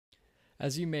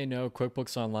As you may know,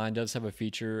 QuickBooks Online does have a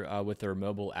feature with their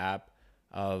mobile app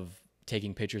of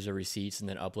taking pictures of receipts and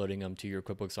then uploading them to your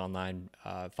QuickBooks Online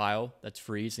file. That's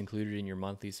free. It's included in your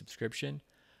monthly subscription.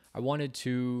 I wanted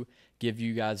to give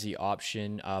you guys the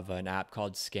option of an app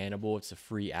called Scannable. It's a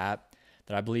free app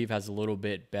that I believe has a little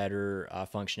bit better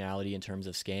functionality in terms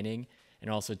of scanning.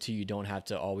 And also, too, you don't have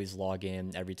to always log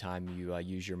in every time you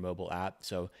use your mobile app.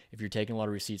 So if you're taking a lot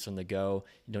of receipts on the go,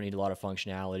 you don't need a lot of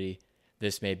functionality,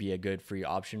 this may be a good free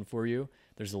option for you.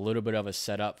 There's a little bit of a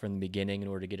setup from the beginning in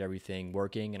order to get everything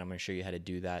working, and I'm going to show you how to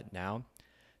do that now.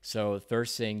 So the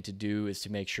first thing to do is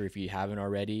to make sure, if you haven't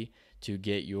already, to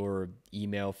get your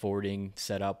email forwarding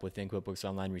set up within QuickBooks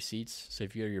Online Receipts. So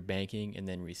if you go to your banking and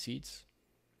then receipts,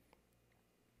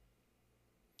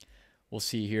 we'll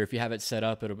see here, if you have it set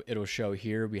up, it'll show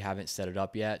here. We haven't set it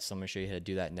up yet, so I'm going to show you how to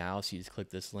do that now. So you just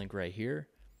click this link right here.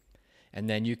 And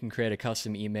then you can create a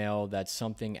custom email that's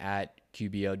something at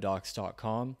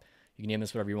QBOdocs.com. You can name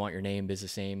this whatever you want, your name,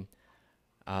 business name.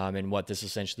 And what this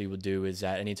essentially will do is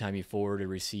that anytime you forward a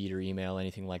receipt or email,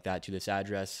 anything like that, to this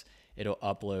address, it'll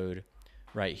upload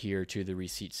right here to the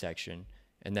receipt section.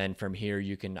 And then from here,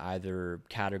 you can either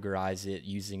categorize it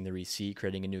using the receipt,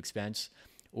 creating a new expense,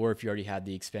 or if you already had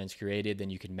the expense created, then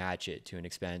you can match it to an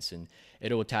expense, and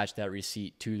it'll attach that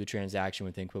receipt to the transaction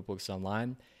within QuickBooks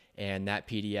Online. And that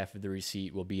PDF of the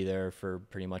receipt will be there for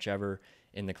pretty much ever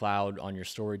in the cloud on your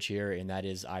storage here, and that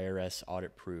is IRS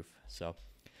audit proof. So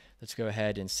let's go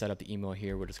ahead and set up the email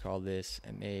here. We'll just call this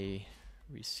MA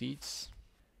Receipts.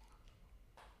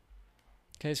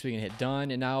 Okay, so we can hit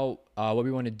done, and now what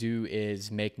we want to do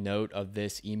is make note of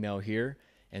this email here,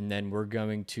 and then we're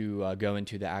going to go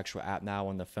into the actual app now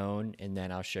on the phone, and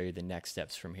then I'll show you the next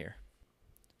steps from here.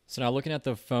 So now looking at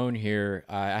the phone here,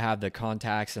 I have the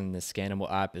contacts and the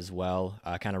Scannable app as well,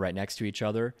 kind of right next to each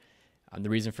other. The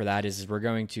reason for that is we're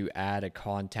going to add a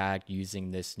contact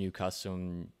using this new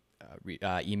custom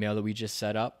email that we just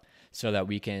set up, so that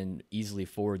we can easily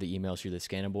forward the emails through the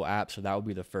Scannable app. So that will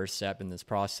be the first step in this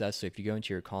process. So if you go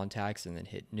into your contacts and then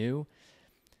hit new,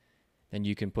 then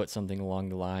you can put something along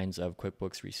the lines of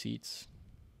QuickBooks Receipts.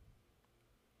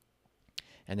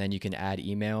 And then you can add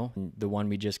email. The one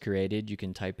we just created, you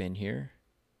can type in here.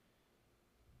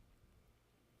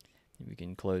 We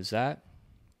can close that.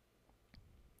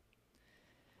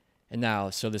 And now,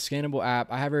 so the Scannable app,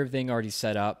 I have everything already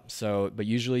set up. But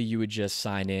usually you would just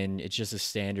sign in. It's just a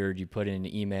standard. You put in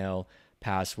an email,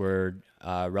 password,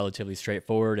 relatively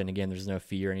straightforward. And again, there's no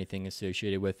fee or anything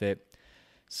associated with it.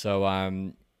 So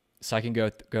I can go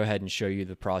ahead and show you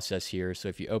the process here. So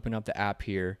if you open up the app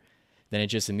here, then it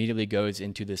just immediately goes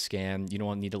into the scan. You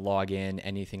don't need to log in,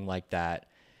 anything like that.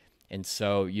 And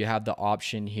so you have the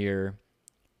option here.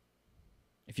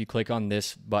 If you click on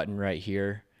this button right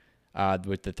here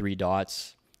with the three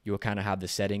dots, you will kind of have the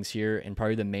settings here. And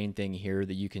probably the main thing here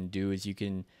that you can do is you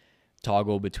can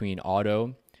toggle between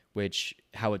auto, which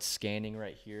how it's scanning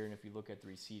right here. And if you look at the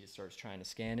receipt, it starts trying to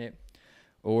scan it.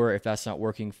 Or if that's not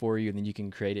working for you, then you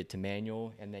can create it to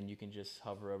manual, and then you can just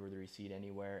hover over the receipt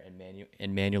anywhere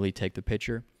and manually take the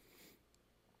picture.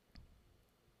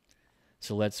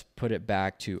 So let's put it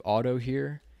back to auto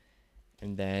here.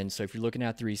 And then, so if you're looking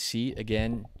at the receipt,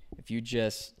 again, if you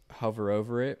just hover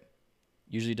over it,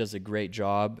 usually does a great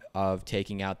job of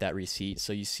taking out that receipt.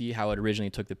 So you see how it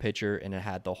originally took the picture and it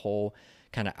had the whole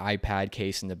kind of iPad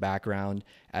case in the background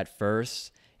at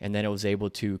first. And then it was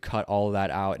able to cut all of that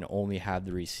out and only have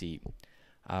the receipt.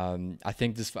 I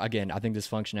think this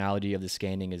functionality of the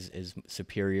scanning is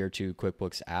superior to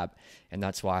QuickBooks app, and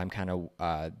that's why I'm kind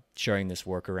of showing this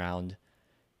workaround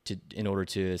in order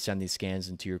to send these scans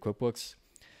into your QuickBooks.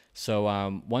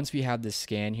 So once we have this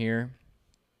scan here,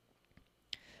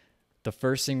 the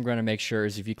first thing we're going to make sure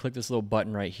is if you click this little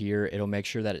button right here, it'll make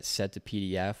sure that it's set to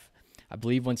PDF. I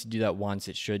believe once you do that once,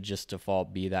 it should just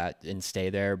default be that and stay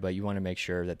there, but you want to make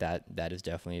sure that is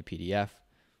definitely a PDF.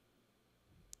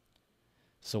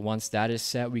 So once that is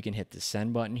set, we can hit the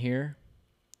send button here,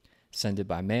 send it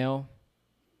by mail.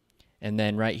 And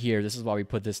then right here, this is why we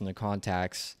put this in the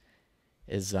contacts,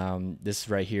 is this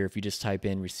right here. If you just type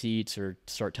in receipts or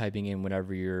start typing in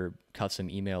whatever your custom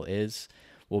email is,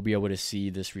 we'll be able to see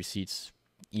this receipts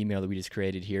email that we just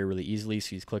created here really easily.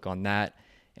 So you just click on that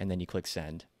and then you click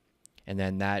send. And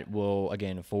then that will,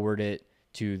 again, forward it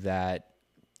to that.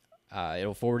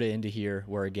 It'll forward it into here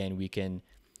where, again, we can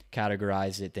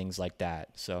categorize it, things like that.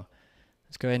 So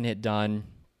let's go ahead and hit done.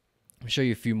 I'll show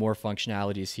you a few more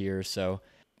functionalities here. So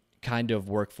kind of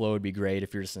workflow would be great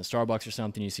if you're just in Starbucks or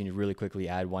something. You just need to really quickly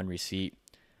add one receipt.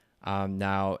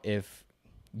 Now, if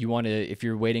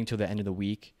you're waiting till the end of the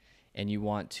week and you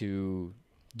want to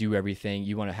do everything,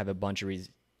 you want to have a bunch of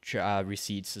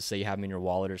receipts. So say you have them in your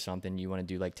wallet or something, you want to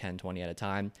do like 10, 20 at a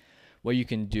time. What you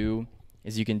can do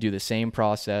is you can do the same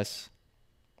process,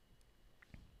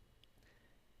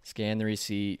 scan the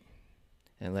receipt,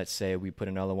 and let's say we put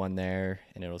another one there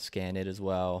and it'll scan it as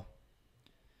well.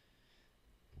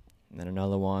 And then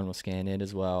another one will scan it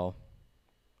as well.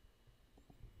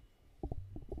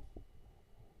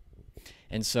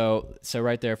 And so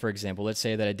right there, for example, let's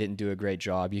say that I didn't do a great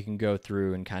job. You can go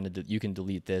through and kind of, you can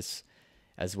delete this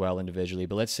as well individually.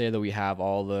 But let's say that we have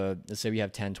let's say we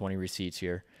have 10, 20 receipts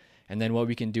here. And then what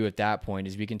we can do at that point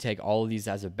is we can take all of these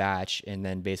as a batch and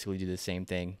then basically do the same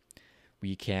thing.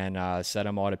 We can set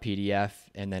them all to PDF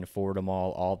and then forward them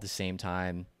all at the same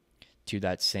time to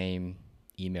that same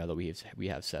email that we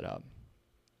have set up.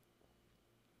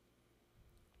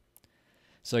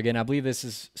 So again, I believe this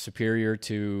is superior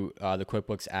to the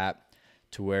QuickBooks app,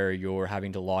 to where you're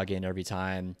having to log in every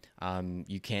time.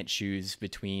 You can't choose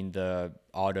between the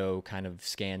auto kind of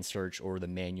scan search or the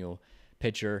manual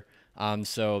picture.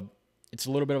 So it's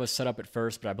a little bit of a setup at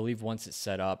first, but I believe once it's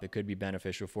set up, it could be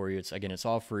beneficial for you. It's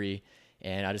all free,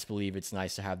 and I just believe it's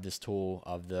nice to have this tool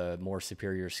of the more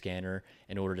superior scanner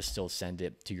in order to still send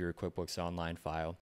it to your QuickBooks Online file.